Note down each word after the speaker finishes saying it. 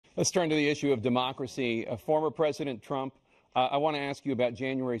Let's turn to the issue of democracy. Former President Trump, I want to ask you about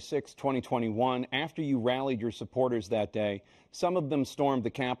January 6, 2021. After you rallied your supporters that day, some of them stormed the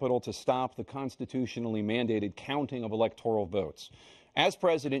Capitol to stop the constitutionally mandated counting of electoral votes. As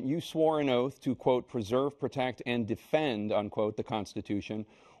president, you swore an oath to, quote, preserve, protect, and defend, unquote, the Constitution.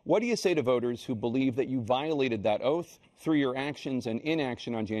 What do you say to voters who believe that you violated that oath through your actions and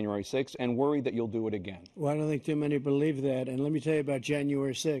inaction on January 6th and worry that you'll do it again? Well, I don't think too many believe that. And let me tell you about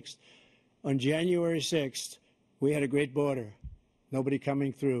January 6th. On January 6th, we had a great border. Nobody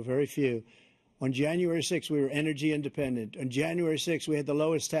coming through, very few. On January 6th, we were energy independent. On January 6th, we had the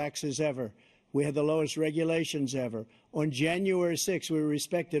lowest taxes ever. We had the lowest regulations ever. On January 6th, we were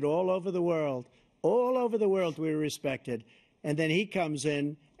respected all over the world. All over the world, we were respected. And then he comes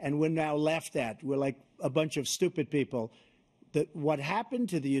in, and we're now laughed at. We're like a bunch of stupid people. What happened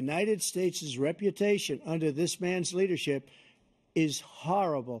to the United States' reputation under this man's leadership is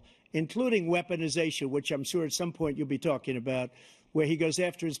horrible, including weaponization, which I'm sure at some point you'll be talking about, where he goes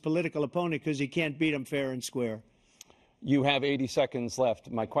after his political opponent because he can't beat him fair and square. You have 80 seconds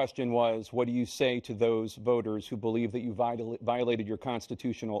left. My question was, what do you say to those voters who believe that you violated your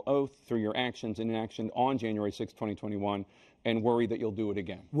constitutional oath through your actions and inaction on January 6, 2021, and worry that you'll do it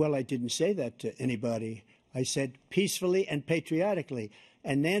again? Well, I didn't say that to anybody. I said peacefully and patriotically.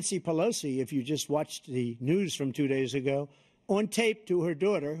 And Nancy Pelosi, if you just watched the news from 2 days ago, on tape to her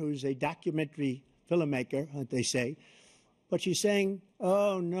daughter, who's a documentary filmmaker, they say, but she's saying,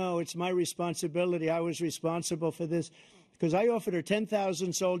 oh, no, it's my responsibility. I was responsible for this. Because I offered her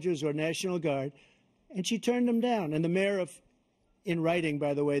 10,000 soldiers or National Guard, and she turned them down. And the mayor in writing,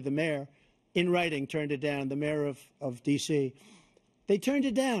 by the way, the mayor, in writing, turned it down, the mayor of D.C. They turned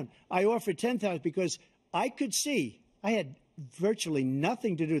it down. I offered 10,000 because I could see, I had virtually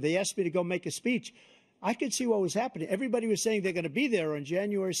nothing to do. They asked me to go make a speech. I could see what was happening. Everybody was saying they're going to be there on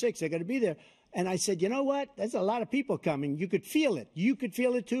January 6th. They're going to be there. And I said, you know what? There's a lot of people coming. You could feel it. You could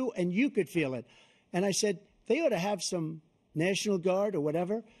feel it, too, and you could feel it. And I said, they ought to have some National Guard or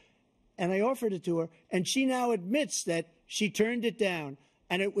whatever. And I offered it to her. And she now admits that she turned it down.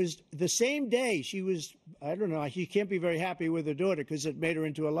 And it was the same day she was, I don't know, she can't be very happy with her daughter because it made her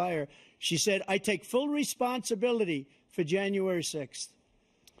into a liar. She said, I take full responsibility for January 6th.